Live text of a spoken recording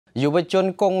យុវជន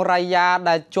គង់រាយា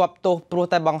ដែលជាប់ទោសព្រោះ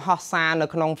តែបង្ហោះសារនៅ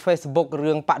ក្នុង Facebook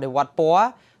រឿងបដិវត្តពណ៌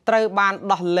ត្រូវបាន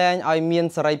ដោះលែងឲ្យមាន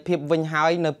សេរីភាពវិញហើ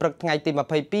យនៅព្រឹកថ្ងៃទី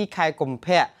22ខែកុម្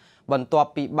ភៈបន្ទាប់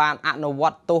ពីបានអនុវ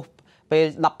ត្តទោសពេល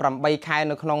18ខែ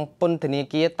នៅក្នុងពន្ធនា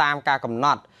គារតាមការកំណ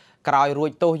ត់ក្រោយរួ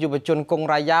ចទោសយុវជនគង់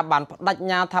រាយាបានបដិញ្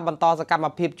ញាថាបន្តសកម្ម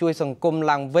ភាពជួយសង្គម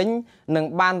ឡើងវិញនិង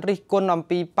បានរិះគន់អំ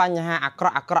ពីបញ្ហាអាក្រ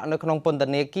ក់ៗនៅក្នុងពន្ធ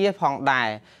នាគារផងដែរ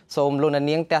សូមលោកអ្នក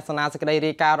នាងទស្សនាសេចក្តី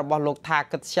រាយការណ៍របស់លោកថា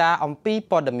កិត្យាអំពី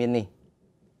ព័ត៌មាននេះ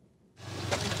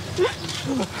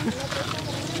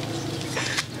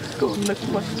កូននឹក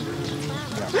មក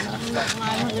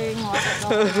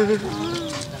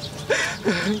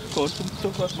កូនសុំទោ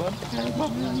សគាត់បាន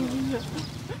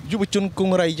យុវជនគ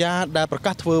ង់រាយាដែលប្រ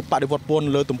កាសធ្វើបដិវត្តពណ៌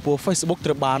លើទំព័រ Facebook ត្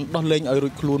រូវបានដោះលែងឲ្យរួ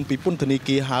ចខ្លួនពីពន្ធនា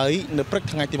គារហើយនៅព្រឹក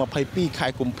ថ្ងៃទី22ខែ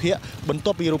កុម្ភៈបន្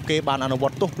ទាប់ពីរូបគេបានអនុវ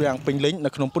ត្តទោសយ៉ាងពេញលេញនៅ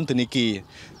ក្នុងពន្ធនាគារ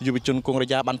យុវជនគង់រា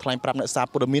យាបានថ្លែងប្រាប់អ្នកសារ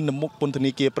ព័ត៌មាននៅមុខពន្ធ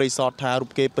នាគារព្រៃសរថារូប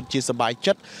គេពិតជាសប្បាយ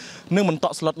ចិត្តនិងមិនត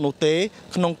ក់ស្លុតនោះទេ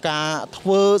ក្នុងការធ្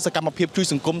វើសកម្មភាពជួយ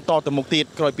សង្គមតទៅមុខទៀត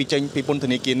ក្រោយពីចេញពីពន្ធ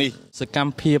នាគារនេះសកម្ម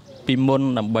ភាពពីមុន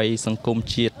ដើម្បីសង្គម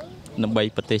ជាតិដើម្បី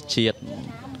ប្រទេសជាតិ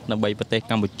ដើម្បីប្រទេស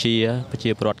កម្ពុជាប្រជា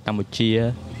ពលរដ្ឋកម្ពុជា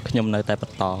ខ្ញុំនៅតែប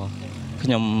ន្តខ្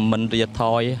ញុំមិនរៀថ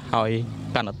យហើយ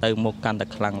កាន់តែទៅមុខកាន់តែ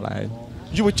ខ្លាំងឡើង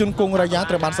យុវជនគង់រាយា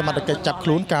ត្រូវបានសមត្ថកិច្ចចាប់ខ្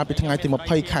លួនកាលពីថ្ងៃទី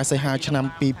20ខែសីហាឆ្នាំ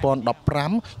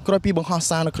2015ក្រោយពីបង្ហោះ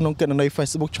សារនៅក្នុងគណនី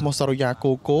Facebook ឈ្មោះសរយា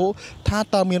កូកូថា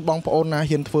តើមានបងប្អូនណា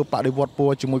ហ៊ានធ្វើបដិវត្តព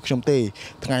ណ៌ជាមួយខ្ញុំទេ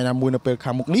ថ្ងៃណាមួយនៅពេល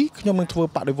ខាងមុខនេះខ្ញុំនឹងធ្វើ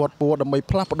បដិវត្តពណ៌ដើម្បី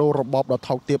ផ្លាស់ប្ដូររបបដ៏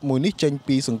ថោកទាបមួយនេះចេញ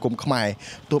ពីសង្គមខ្មែរ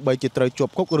ទោះបីជាត្រូវជា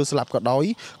ប់គុកឬស្លាប់ក៏ដោយ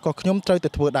ក៏ខ្ញុំត្រូវតែ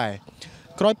ធ្វើដែរ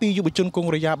ក្រោយពីយុវជនគង់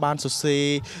រាយាបានសរសេរ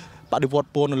បដិវត្ត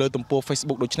ពណ៌នៅលើទំព័រ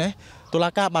Facebook ដូចនេះតុលា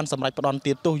ការបានសម្រេចផ្តន្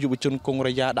ទាទោសយុវជនគង់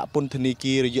រាយាដាក់ពន្ធនា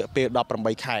គាររយៈពេល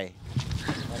18ខែ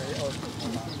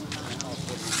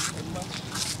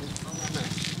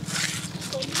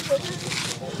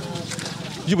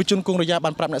យុវជនគង់រាយា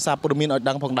បានប្រាប់អ្នកសារព័ត៌មានឲ្យ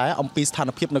ដឹងផងដែរអំពីស្ថា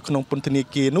នភាពនៅក្នុងពន្ធនា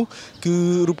គារនោះគឺ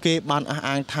រូបគេបានអះ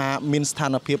អាងថាមានស្ថា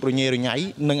នភាពរញ៉េរញ៉ៃ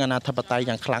និងអនាធិបតេយ្យ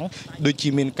យ៉ាងខ្លាំងដូចជា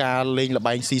មានការលេងល្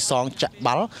បែងស៊ីសងចាក់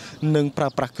បាល់និងប្រើ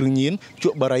ប្រាស់គ្រឿងញៀនជ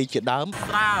ក់បារីជាដើម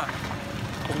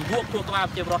ពង្រួមពួកក្បាល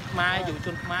ជារដ្ឋខ្មែរយុវជ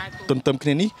នខ្មែរទន្ទឹមគ្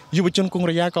នានេះយុវជនគង់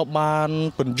រាយាក៏បាន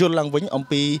បញ្យល់ឡើងវិញអំ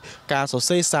ពីការសរ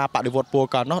សេរសារបដិវត្តពណ៌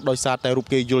កាលនោះដោយសារតែរូប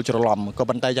គេយល់ច្រឡំក៏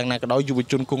ប៉ុន្តែយ៉ាងណាក៏ដោយយុវ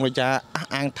ជនគង់រាយាអះ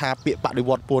អាងថាពាក្យបដិវ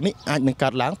ត្តពណ៌នេះអាចនឹងកើ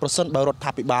តឡើងប្រសិនបើរដ្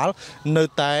ឋាភិបាលនៅ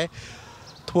តែ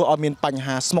ធ្វើឲ្យមានបញ្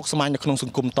ហាស្មុគស្មាញនៅក្នុងស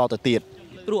ង្គមតទៅទៀត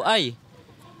ព្រោះអី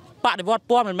បដិវត្ត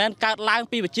ពណ៌មិនមែនកើតឡើង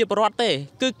ពីប្រជាពលរដ្ឋទេ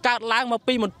គឺកើតឡើងមក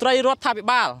ពីមន្ត្រីរដ្ឋាភិ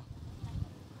បាល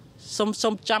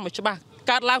សុំចាំឲ្យច្បាស់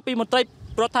កើតឡើងពីមន្ត្រី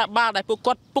រដ្ឋាភិបាលដែលពួក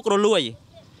គាត់ពុករលួយ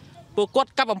ពួកគា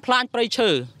ត់កាប់បំផ្លាញព្រៃឈើ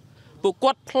ពួក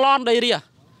គាត់ប្លន់ដីរាស្ត្រ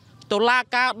តុលា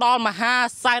ការដល់មហា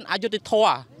សែនអយុត្តិធ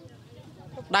ម៌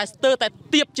ដែលស្ទើរតែ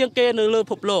ទៀបជាងគេនៅលើពិ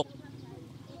ភពលោក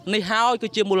នេះហើយគឺ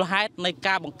ជាមូលហេតុនៃ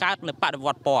ការបង្កើតនៅបដិវ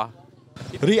ត្តពណ៌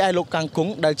រីឯលោកកាំងគ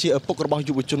ង់ដែលជាឪពុករបស់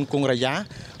យុវជនគង់រាយា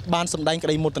បានសម្ដែងក្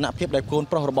តីមោទនភាពដែលកូន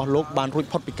ប្រុសរបស់លោកបានរួច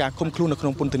ផុតពីការឃុំខ្លួននៅក្នុ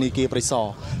ងពន្ធនាគារព្រៃសរ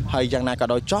ហើយយ៉ាងណាក៏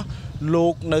ដោយចោះលោ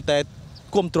កនៅតែ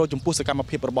គាំទ្រចំពោះសកម្ម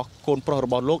ភាពរបស់កូនប្រុសរ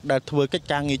បស់លោកដែលធ្វើកិច្ច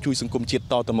ការងារជួយសង្គមជាតិ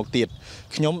តទៅមុខទៀត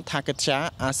ខ្ញុំថាកិត្យា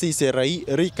អាស៊ីសេរី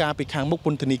រាយការណ៍ពីខាងមុខព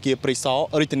ន្ធនាគារព្រៃសរ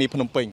រាជធានីភ្នំពេញ